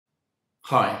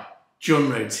Hi, John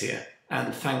Rhodes here,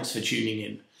 and thanks for tuning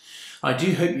in. I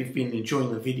do hope you've been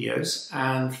enjoying the videos,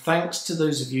 and thanks to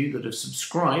those of you that have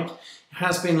subscribed. It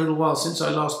has been a little while since I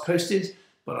last posted,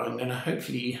 but I'm going to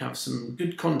hopefully have some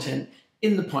good content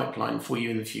in the pipeline for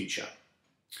you in the future.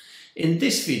 In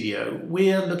this video,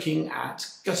 we're looking at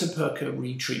gutta percha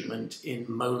retreatment in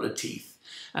molar teeth.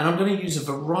 And I'm going to use a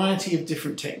variety of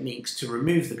different techniques to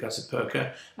remove the gutta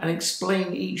percha and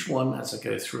explain each one as I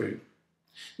go through.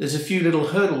 There's a few little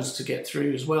hurdles to get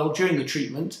through as well during the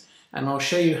treatment, and I'll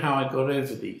show you how I got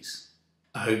over these.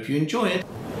 I hope you enjoy it.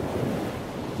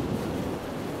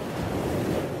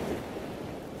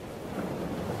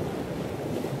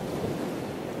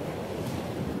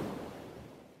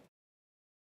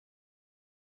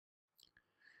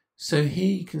 So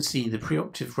here you can see the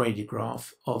preoperative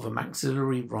radiograph of a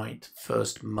maxillary right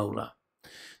first molar.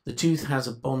 The tooth has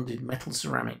a bonded metal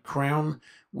ceramic crown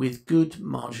with good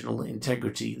marginal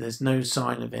integrity. There's no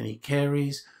sign of any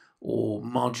caries or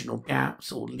marginal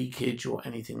gaps or leakage or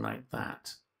anything like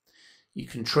that. You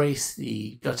can trace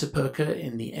the gutta percha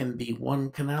in the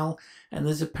MB1 canal, and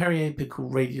there's a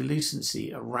periapical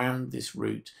radiolucency around this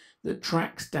root that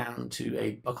tracks down to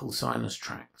a buccal sinus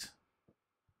tract.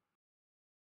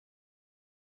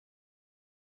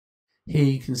 Here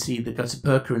you can see the gutta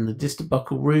percha in the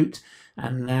distobuccal root,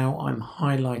 and now I'm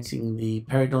highlighting the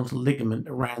periodontal ligament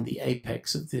around the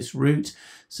apex of this root,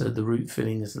 so the root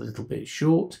filling is a little bit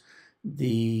short.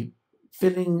 The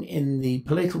filling in the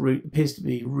palatal root appears to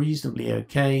be reasonably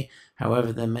okay,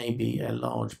 however there may be a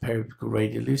large periapical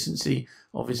radiolucency.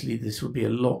 Obviously this would be a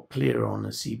lot clearer on a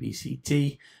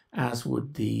CBCT, as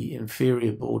would the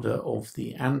inferior border of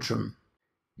the antrum.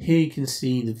 Here you can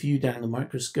see the view down the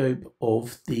microscope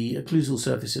of the occlusal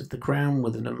surface of the crown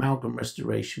with an amalgam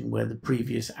restoration where the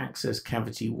previous access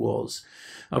cavity was.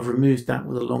 I've removed that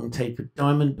with a long tapered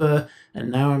diamond burr, and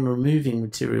now I'm removing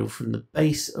material from the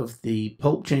base of the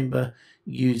pulp chamber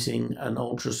using an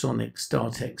ultrasonic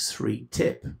Startex 3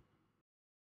 tip.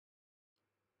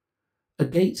 A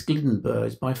Gates Glidden burr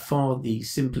is by far the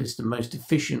simplest and most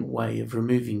efficient way of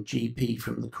removing GP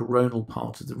from the coronal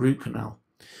part of the root canal.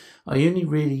 I only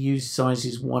really use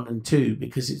sizes 1 and 2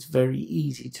 because it's very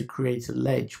easy to create a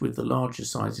ledge with the larger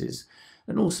sizes,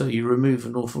 and also you remove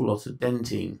an awful lot of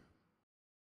dentine.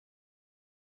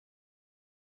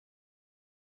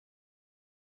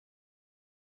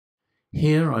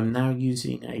 Here I'm now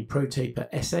using a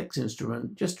ProTaper SX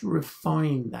instrument just to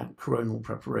refine that coronal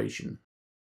preparation.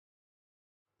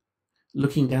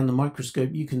 Looking down the microscope,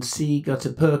 you can see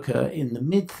gutta percha in the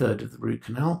mid-third of the root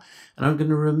canal, and I'm going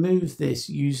to remove this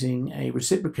using a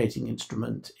reciprocating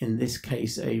instrument, in this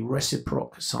case a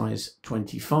reciproc size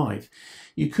 25.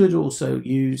 You could also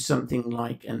use something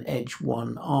like an Edge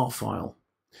 1R file.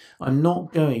 I'm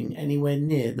not going anywhere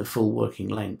near the full working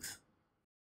length.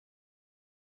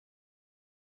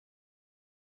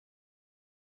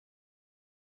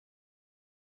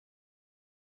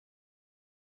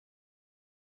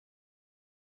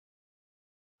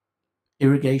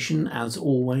 Irrigation, as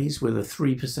always, with a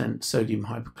 3% sodium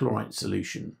hypochlorite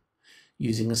solution,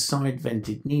 using a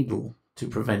side-vented needle to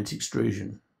prevent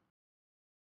extrusion.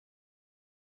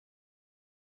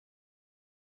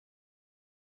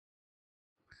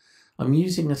 I'm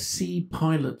using a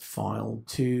C-pilot file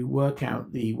to work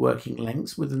out the working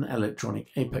lengths with an electronic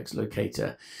apex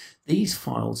locator. These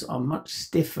files are much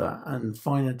stiffer and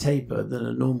finer taper than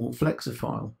a normal flexor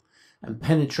file and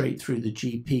penetrate through the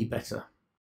GP better.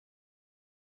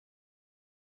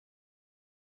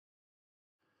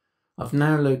 I've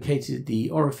now located the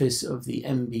orifice of the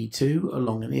MB2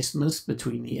 along an isthmus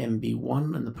between the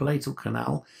MB1 and the palatal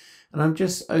canal, and I'm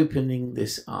just opening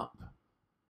this up.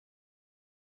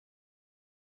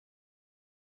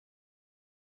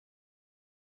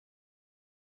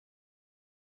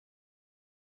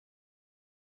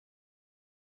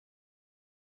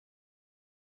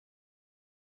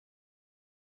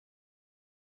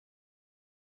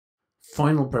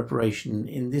 Final preparation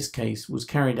in this case was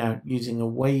carried out using a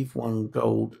Wave 1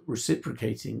 gold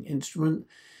reciprocating instrument,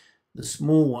 the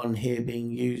small one here being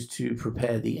used to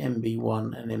prepare the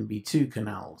MB1 and MB2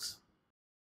 canals.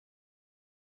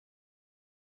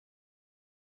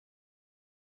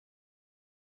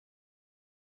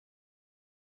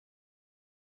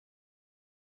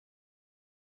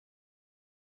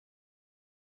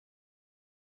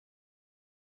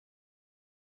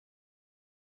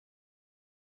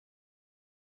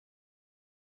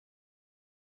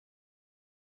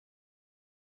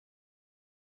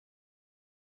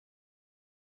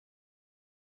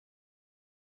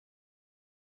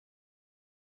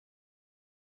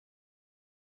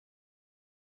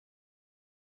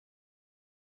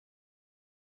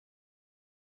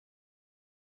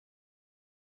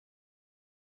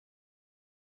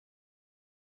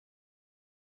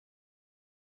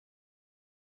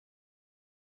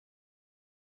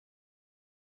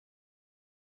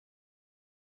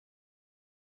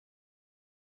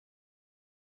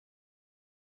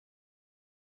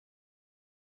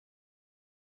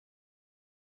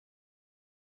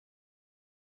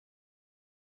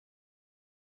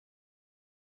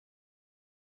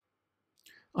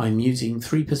 I'm using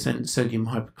 3% sodium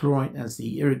hypochlorite as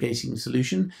the irrigating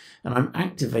solution, and I'm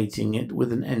activating it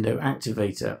with an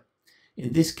endoactivator.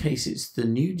 In this case, it's the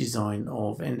new design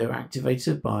of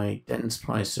endoactivator by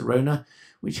Dentsply Sirona,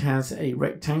 which has a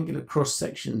rectangular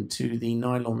cross-section to the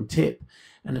nylon tip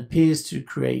and appears to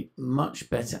create much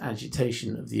better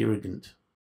agitation of the irrigant.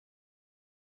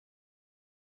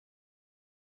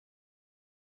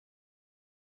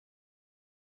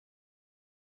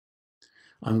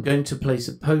 I'm going to place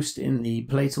a post in the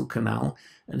palatal canal,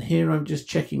 and here I'm just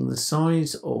checking the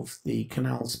size of the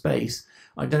canal space.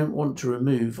 I don't want to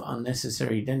remove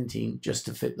unnecessary dentine just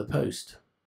to fit the post.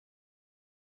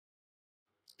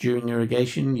 During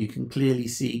irrigation, you can clearly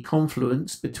see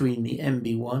confluence between the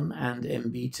MB1 and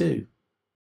MB2.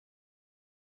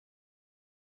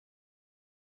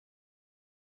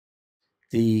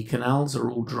 The canals are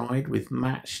all dried with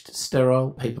matched sterile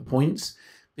paper points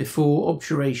before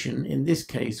obturation, in this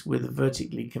case with a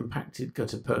vertically compacted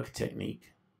gutta percha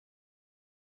technique.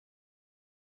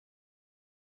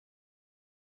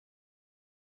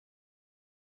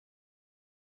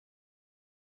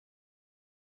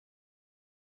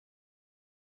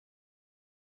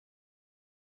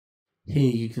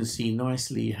 Here you can see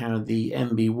nicely how the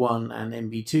MB1 and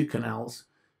MB2 canals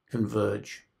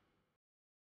converge.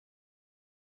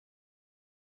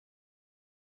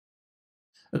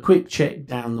 A quick check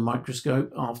down the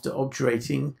microscope after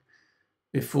obturating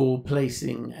before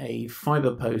placing a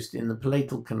fibre post in the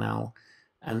palatal canal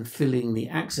and filling the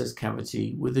access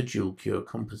cavity with a dual cure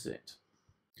composite.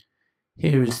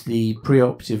 Here is the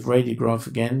preoperative radiograph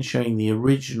again, showing the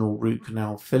original root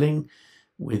canal filling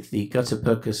with the gutta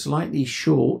percha slightly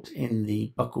short in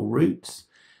the buccal roots.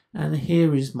 And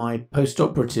here is my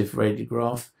postoperative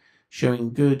radiograph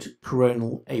showing good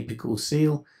coronal apical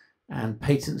seal and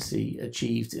patency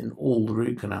achieved in all the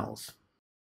root canals.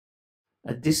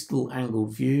 A distal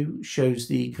angled view shows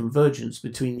the convergence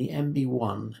between the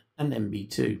MB1 and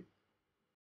MB2.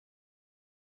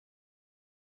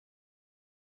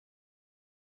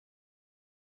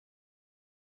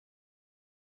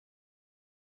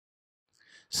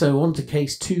 So on to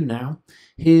case 2 now.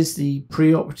 Here's the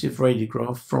preoperative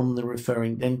radiograph from the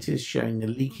referring dentist showing the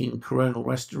leaking coronal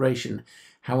restoration.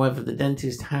 However, the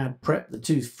dentist had prepped the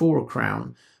tooth for a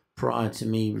crown prior to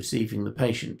me receiving the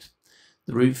patient.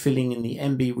 The root filling in the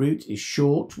MB root is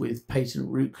short with patent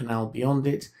root canal beyond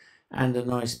it and a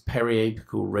nice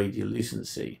periapical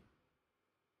radiolucency.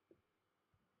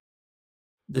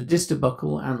 The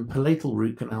distobuccal and palatal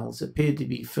root canals appear to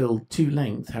be filled to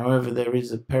length. However, there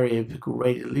is a periapical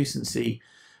radiolucency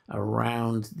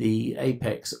around the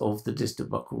apex of the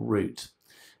distobuccal root.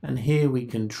 And here we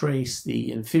can trace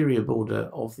the inferior border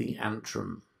of the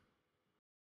antrum.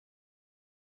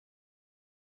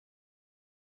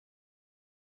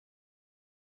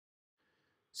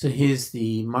 So here's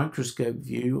the microscope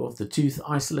view of the tooth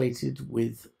isolated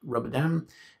with rubber dam.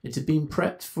 It had been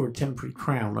prepped for a temporary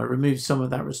crown. I removed some of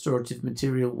that restorative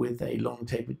material with a long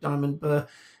tapered diamond burr,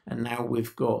 and now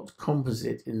we've got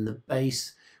composite in the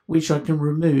base, which I can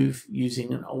remove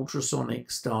using an ultrasonic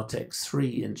StarTex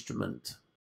 3 instrument.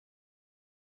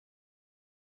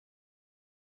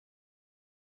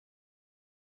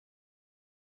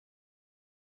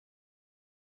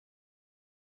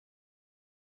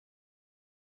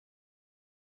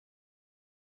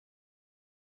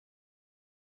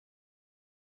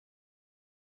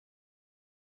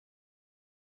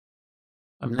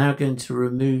 I'm now going to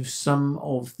remove some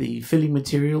of the filling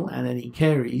material and any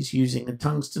caries using a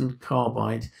tungsten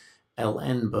carbide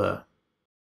LN burr.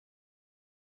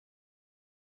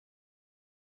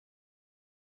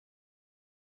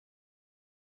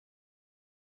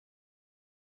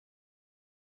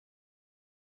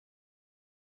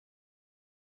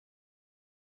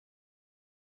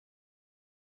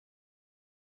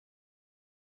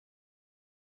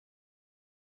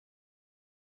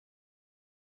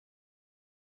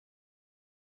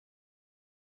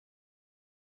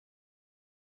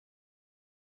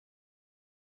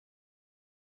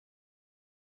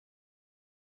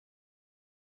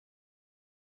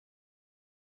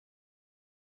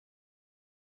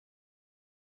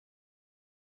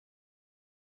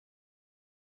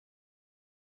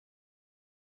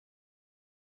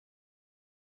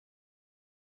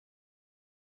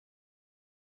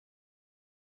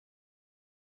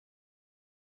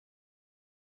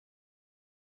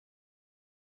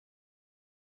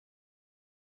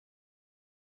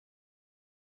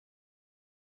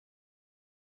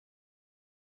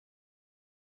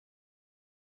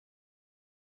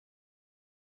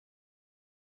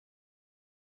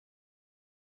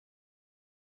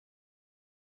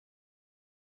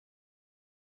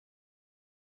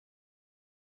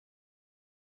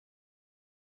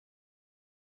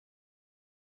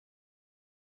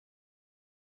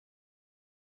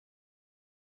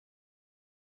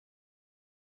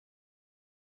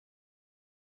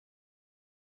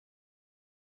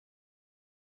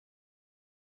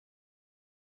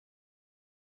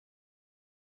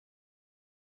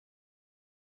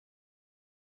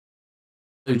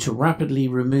 So to rapidly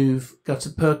remove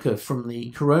gutta percha from the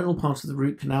coronal part of the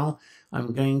root canal,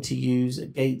 I'm going to use a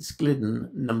Gates Glidden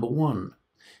number 1.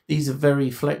 These are very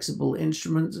flexible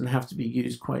instruments and have to be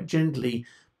used quite gently,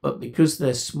 but because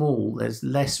they're small, there's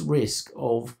less risk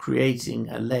of creating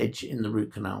a ledge in the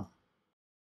root canal.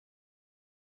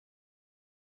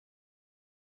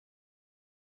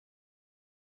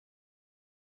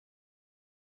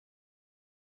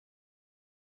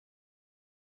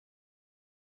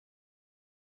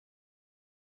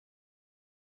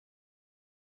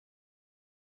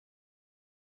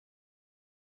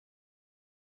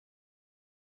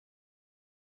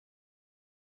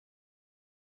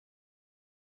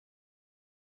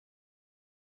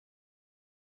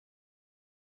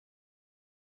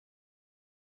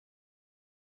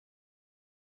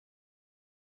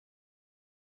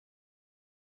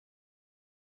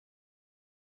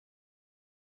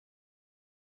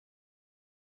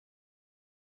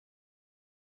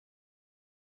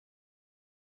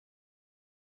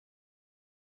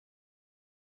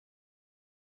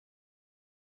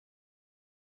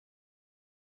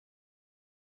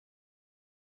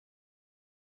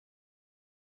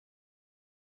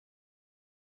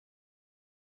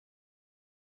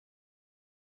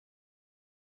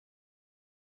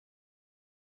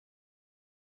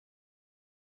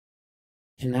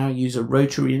 You can now use a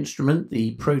rotary instrument,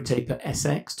 the ProTaper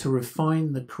SX, to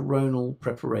refine the coronal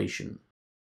preparation.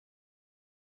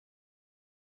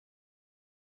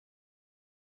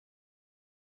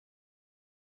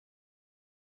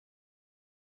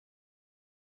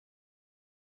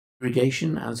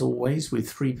 Irrigation, as always, with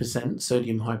 3%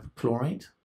 sodium hypochlorite.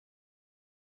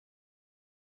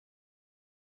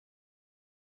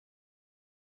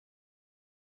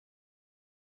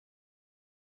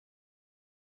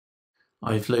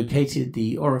 I've located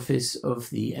the orifice of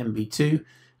the MB2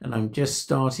 and I'm just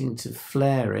starting to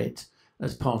flare it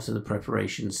as part of the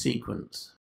preparation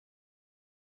sequence.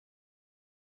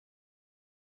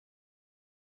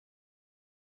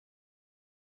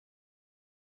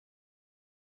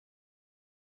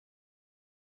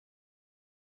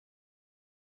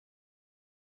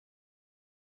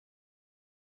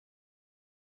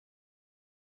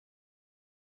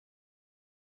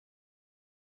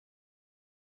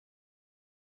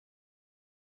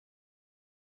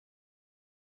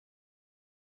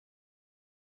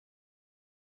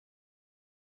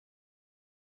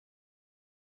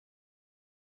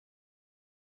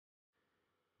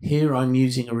 Here I'm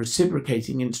using a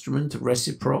reciprocating instrument, a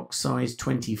reciproc size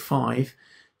 25,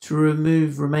 to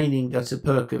remove remaining gutta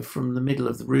percha from the middle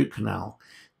of the root canal.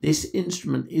 This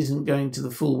instrument isn't going to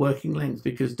the full working length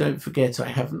because don't forget I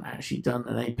haven't actually done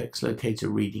an apex locator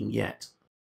reading yet.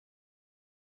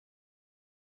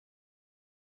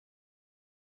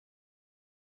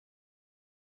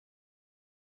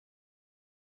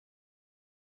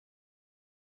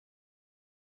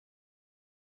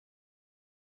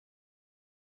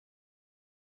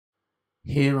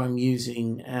 Here I'm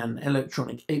using an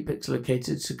electronic apex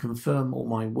locator to confirm all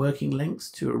my working lengths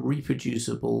to a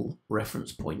reproducible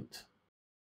reference point.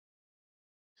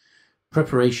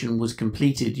 Preparation was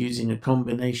completed using a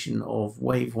combination of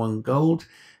Wave 1 Gold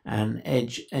and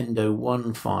Edge Endo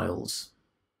 1 files.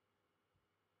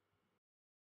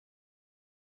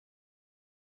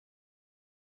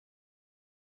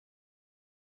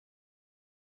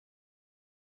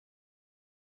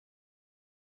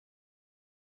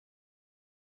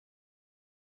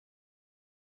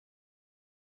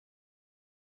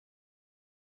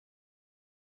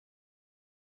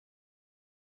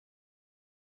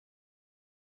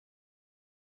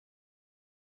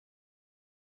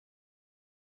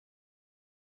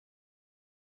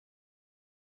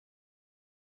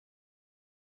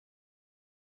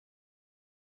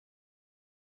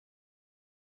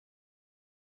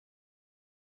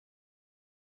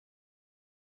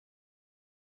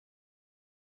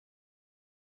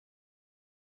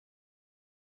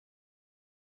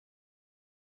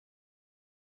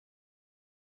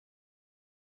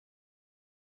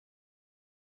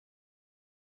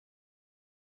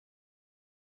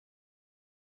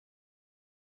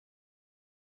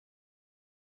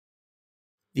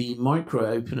 The micro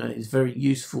opener is very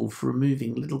useful for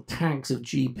removing little tags of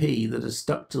GP that are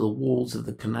stuck to the walls of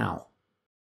the canal.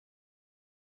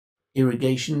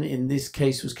 Irrigation in this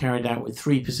case was carried out with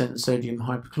 3% sodium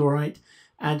hypochlorite,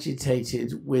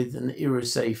 agitated with an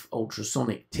Irrisafe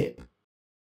ultrasonic tip.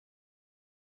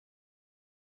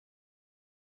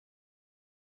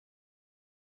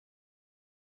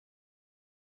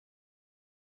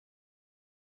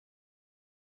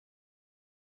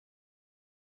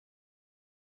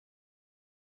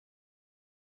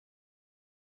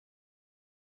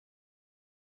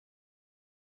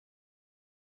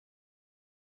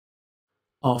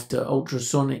 After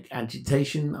ultrasonic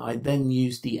agitation, I then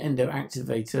used the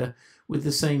endoactivator with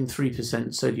the same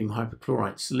 3% sodium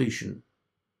hypochlorite solution.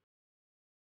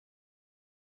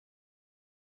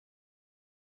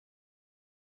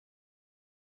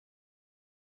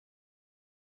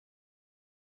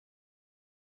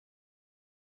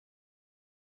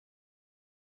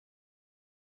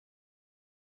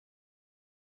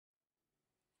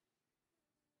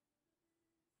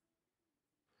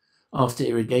 After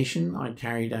irrigation, I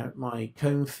carried out my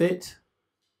cone fit.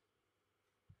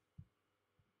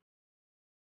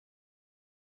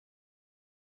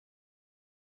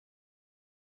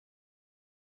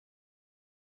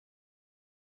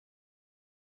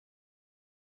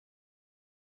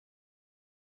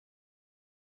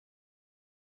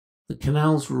 The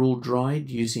canals were all dried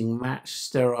using matched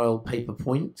sterile paper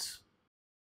points.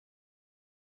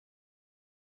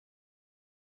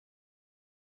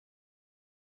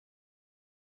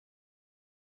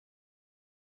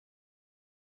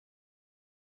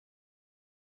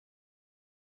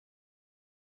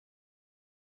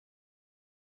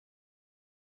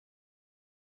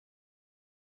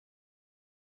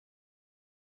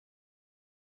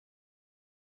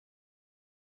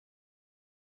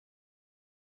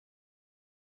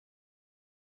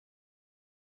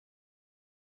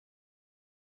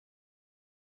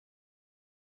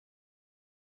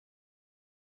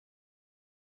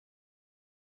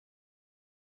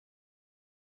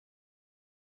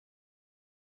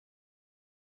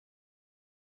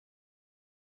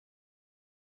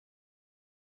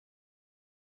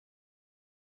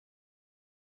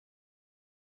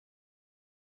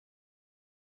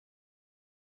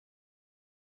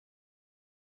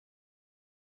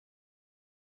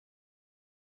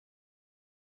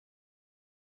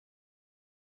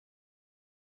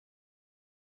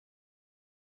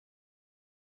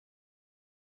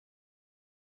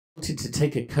 I wanted to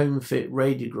take a cone fit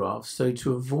radiograph, so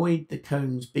to avoid the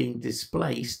cones being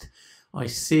displaced, I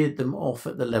seared them off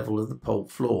at the level of the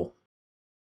pulp floor.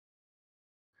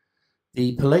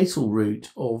 The palatal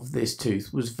root of this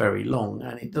tooth was very long,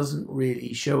 and it doesn't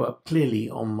really show up clearly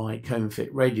on my cone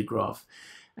fit radiograph,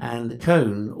 and the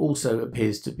cone also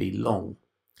appears to be long.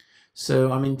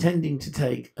 So I'm intending to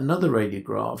take another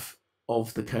radiograph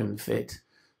of the cone fit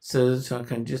so that I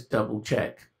can just double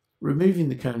check. Removing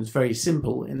the cone is very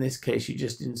simple. In this case, you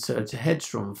just insert a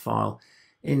headstrong file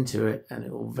into it and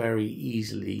it will very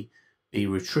easily be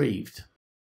retrieved.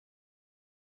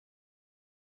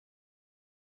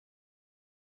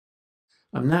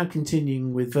 I'm now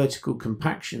continuing with vertical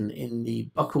compaction in the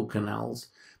buccal canals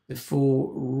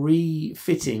before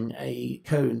refitting a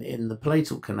cone in the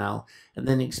palatal canal and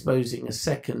then exposing a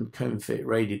second cone fit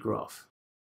radiograph.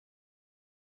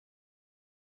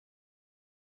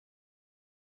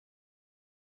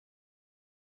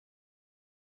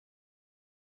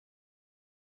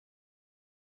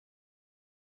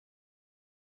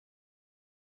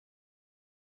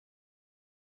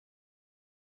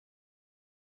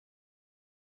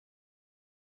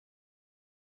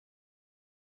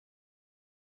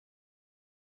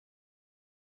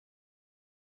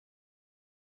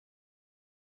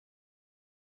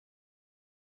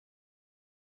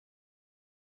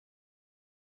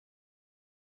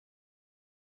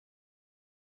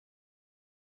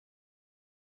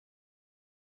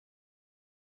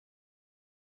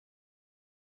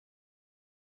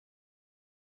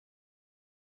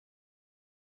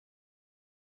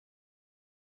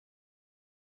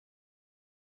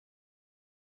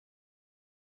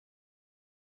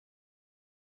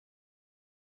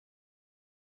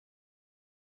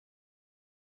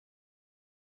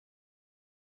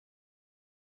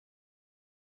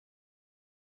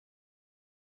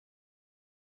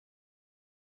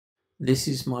 This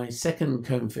is my second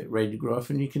cone fit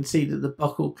radiograph, and you can see that the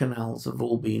buccal canals have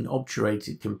all been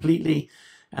obturated completely,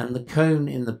 and the cone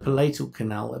in the palatal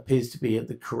canal appears to be at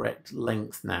the correct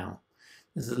length now.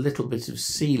 There's a little bit of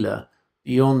sealer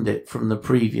beyond it from the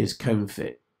previous cone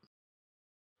fit.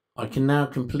 I can now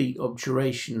complete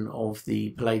obturation of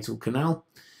the palatal canal.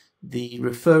 The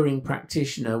referring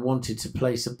practitioner wanted to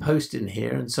place a post in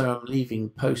here, and so I'm leaving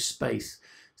post space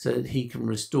so that he can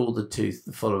restore the tooth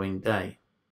the following day.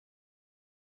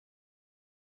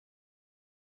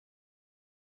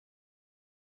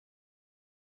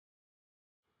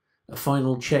 A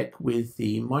final check with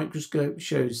the microscope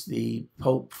shows the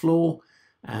pulp floor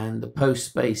and the post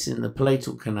space in the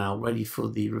palatal canal ready for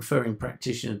the referring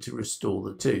practitioner to restore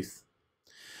the tooth.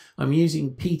 I'm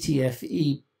using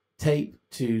PTFE tape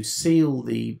to seal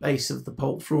the base of the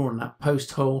pulp floor and that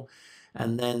post hole,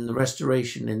 and then the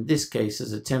restoration in this case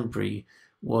as a temporary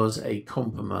was a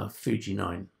Compomer Fuji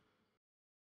 9.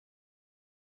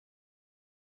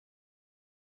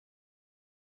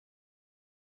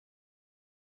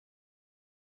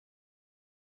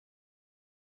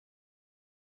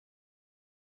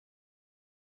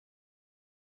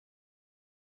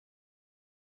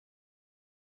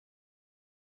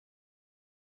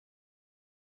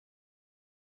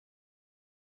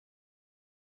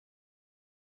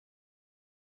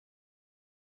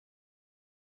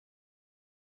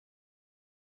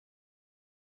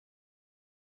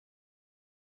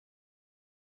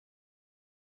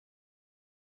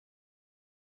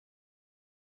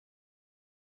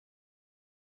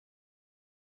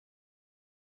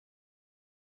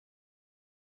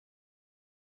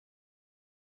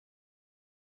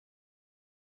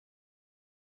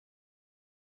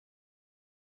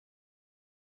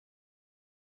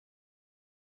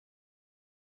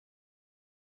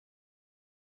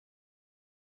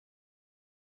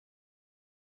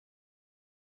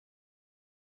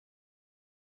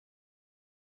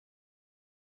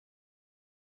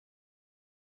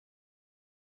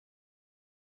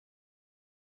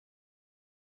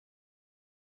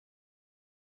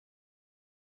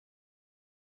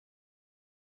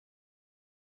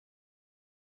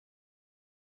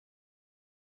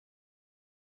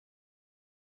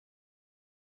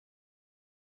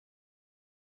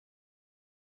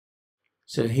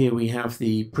 So here we have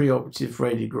the preoperative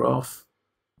radiograph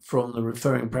from the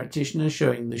referring practitioner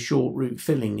showing the short root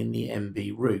filling in the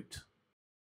MB root.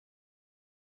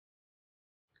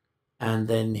 And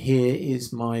then here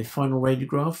is my final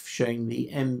radiograph showing the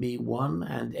MB1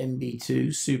 and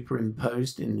MB2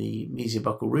 superimposed in the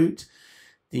mesiobuccal root,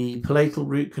 the palatal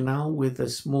root canal with a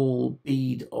small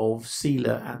bead of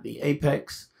sealer at the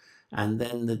apex, and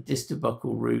then the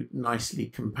distobuccal root nicely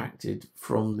compacted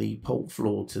from the pulp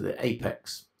floor to the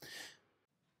apex.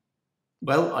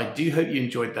 Well, I do hope you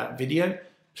enjoyed that video.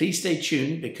 Please stay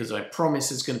tuned because I promise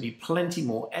there's going to be plenty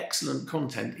more excellent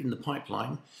content in the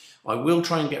pipeline. I will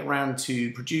try and get around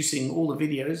to producing all the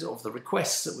videos of the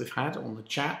requests that we've had on the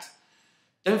chat.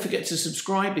 Don't forget to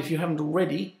subscribe if you haven't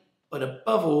already, but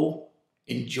above all,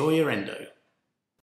 enjoy your endo.